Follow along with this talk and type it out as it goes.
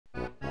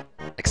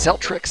Excel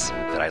tricks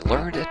that I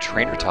learned at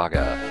Trainertage.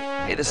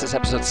 Hey, this is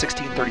episode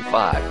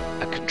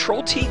 1635. A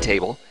Control T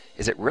table,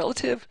 is it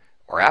relative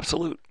or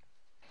absolute?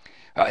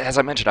 As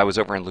I mentioned, I was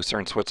over in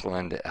Lucerne,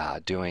 Switzerland,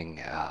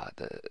 doing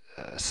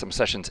some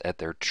sessions at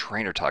their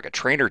Trainertage,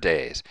 Trainer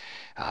Days,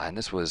 and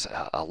this was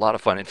a lot of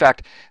fun. In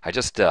fact, I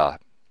just got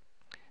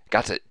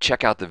to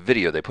check out the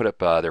video. They put up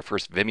their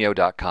first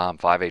Vimeo.com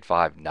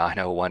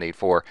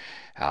 585-90184,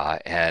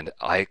 and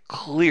I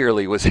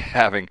clearly was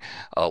having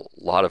a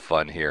lot of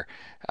fun here.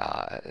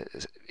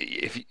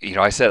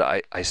 I said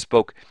I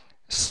spoke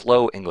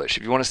slow English.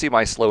 If you want to see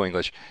my slow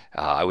English,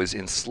 I was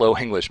in slow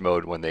English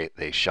mode when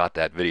they shot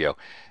that video.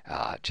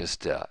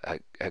 Just a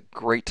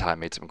great time,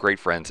 made some great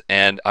friends,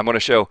 and I'm going to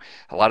show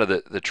a lot of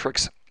the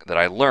tricks that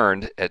I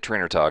learned at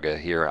Trainertage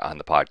here on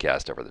the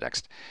podcast over the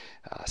next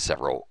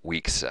several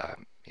weeks.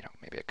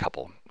 Maybe a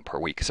couple per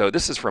week. So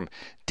this is from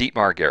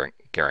Dietmar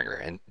Gieringer.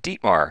 And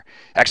Dietmar,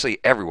 actually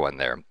everyone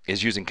there,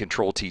 is using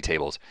Control T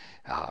tables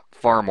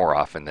far more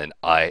often than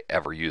I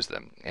ever use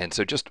them. And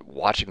so just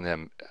watching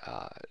them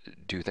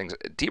do things,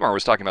 Dietmar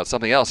was talking about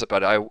something else,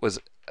 but I was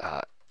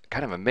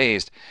kind of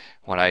amazed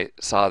when I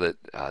saw that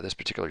this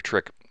particular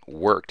trick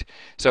worked.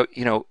 So,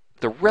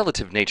 the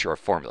relative nature of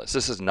formulas,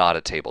 this is not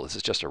a table, this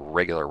is just a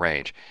regular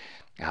range.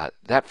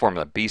 That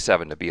formula,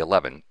 B7 to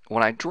B11,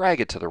 when I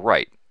drag it to the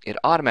right, it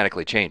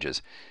automatically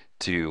changes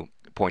to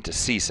point to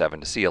C7 to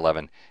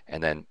C11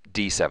 and then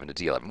D7 to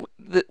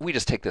D11. We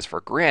just take this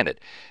for granted.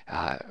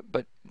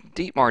 But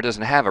Dietmar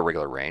doesn't have a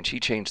regular range. He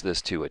changed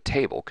this to a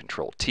table,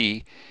 Control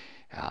T.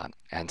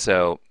 And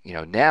so,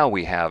 now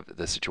we have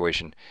the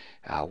situation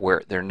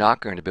where they're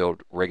not going to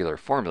build regular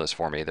formulas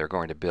for me. They're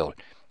going to build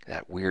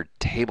that weird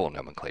table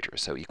nomenclature,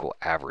 so equal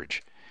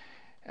average.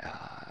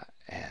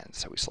 And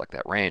so we select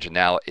that range, and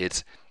now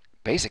it's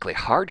basically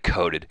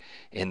hard-coded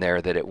in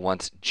there that it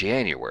wants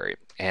January.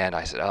 And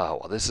I said, oh,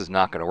 well, this is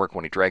not going to work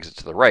when he drags it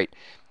to the right.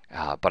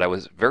 But I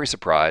was very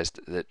surprised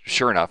that,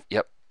 sure enough,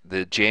 yep,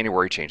 the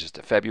January changes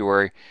to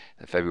February,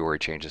 the February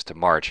changes to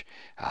March.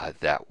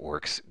 That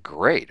works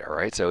great, all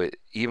right? So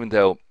even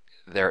though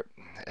they're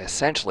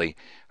essentially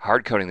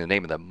hard-coding the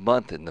name of the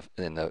month in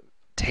the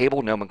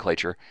table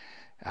nomenclature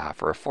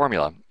for a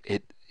formula,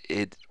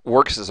 it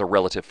works as a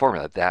relative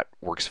formula. That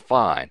works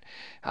fine.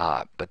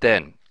 But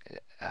then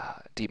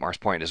Dietmar's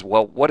point is,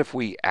 well, what if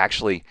we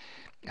actually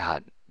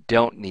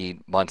don't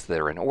need months that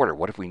are in order?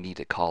 What if we need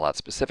to call out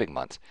specific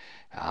months?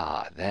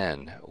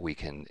 Then we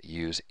can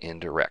use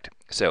indirect.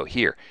 So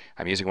here,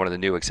 I'm using one of the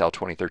new Excel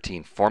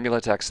 2013 formula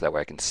texts. That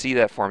way I can see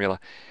that formula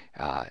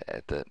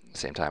at the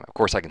same time. Of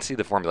course, I can see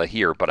the formula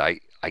here, but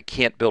I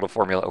can't build a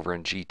formula over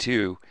in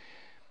G2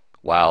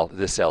 while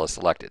this cell is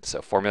selected.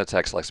 So formula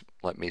text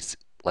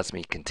lets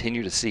me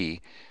continue to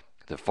see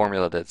the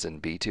formula that's in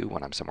B2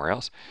 when I'm somewhere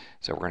else.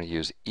 So we're going to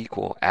use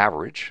equal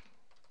average,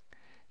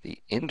 the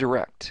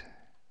indirect.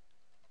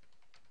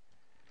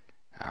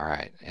 All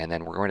right, and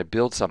then we're going to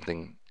build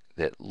something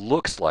that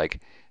looks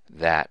like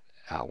that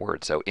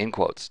word. So in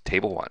quotes,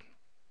 table 1,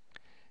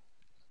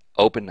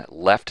 open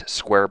left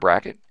square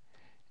bracket,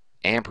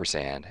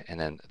 ampersand, and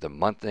then the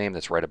month name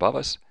that's right above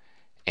us,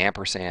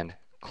 ampersand,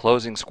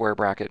 closing square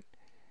bracket,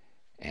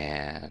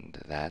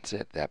 and that's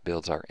it. That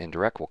builds our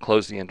indirect. We'll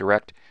close the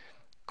indirect,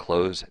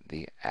 close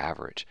the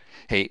average.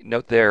 Hey,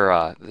 note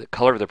there the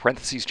color of the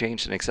parentheses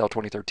changed in Excel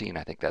 2013.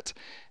 I think that's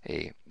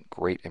a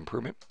great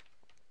improvement.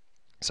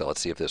 So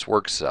let's see if this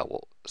works.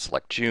 We'll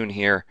select June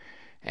here,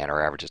 and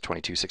our average is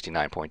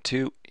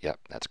 2269.2. Yep,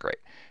 that's great.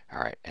 All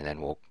right, and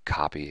then we'll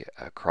copy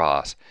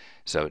across.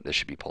 So this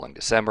should be pulling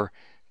December,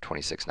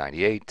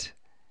 2698.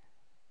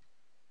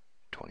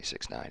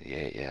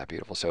 2698, yeah,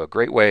 beautiful. So a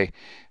great way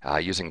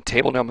using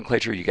table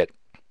nomenclature, you get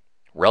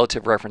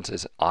relative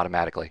references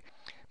automatically.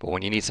 But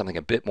when you need something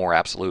a bit more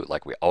absolute,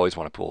 like we always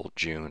want to pull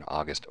June,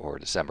 August, or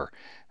December,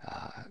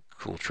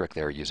 cool trick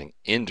there using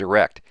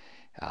indirect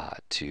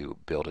to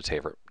build a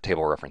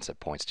table reference that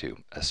points to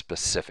a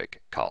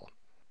specific column.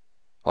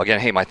 Well,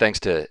 again, hey, my thanks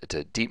to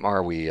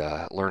Dietmar. We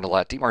learned a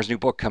lot. Dietmar's new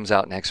book comes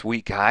out next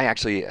week. I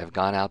actually have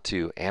gone out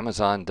to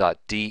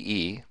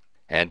Amazon.de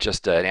and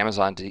just at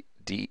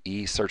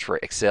Amazon.de search for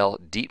Excel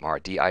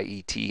Dietmar,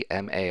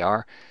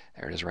 D-I-E-T-M-A-R.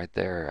 There it is right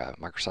there,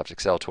 Microsoft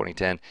Excel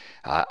 2010.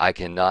 I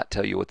cannot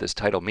tell you what this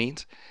title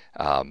means,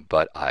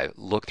 but I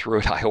looked through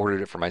it. I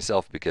ordered it for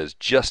myself because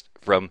just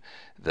from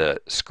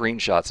the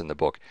screenshots in the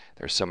book,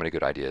 there's so many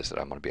good ideas that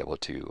I'm going to be able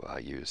to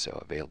use. So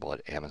available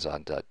at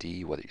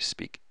Amazon.de, whether you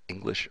speak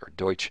English or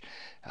Deutsch.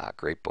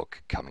 Great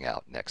book coming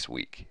out next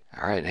week.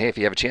 All right, and hey, if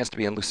you have a chance to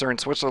be in Lucerne,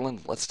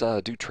 Switzerland, let's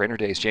do Trainer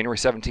Days, January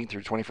 17th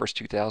through 21st,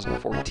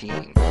 2014. I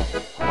want to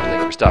thank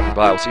you for stopping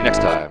by. We'll see you next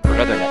time for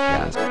another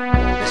netcast.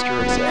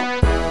 Mr.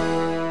 Excel.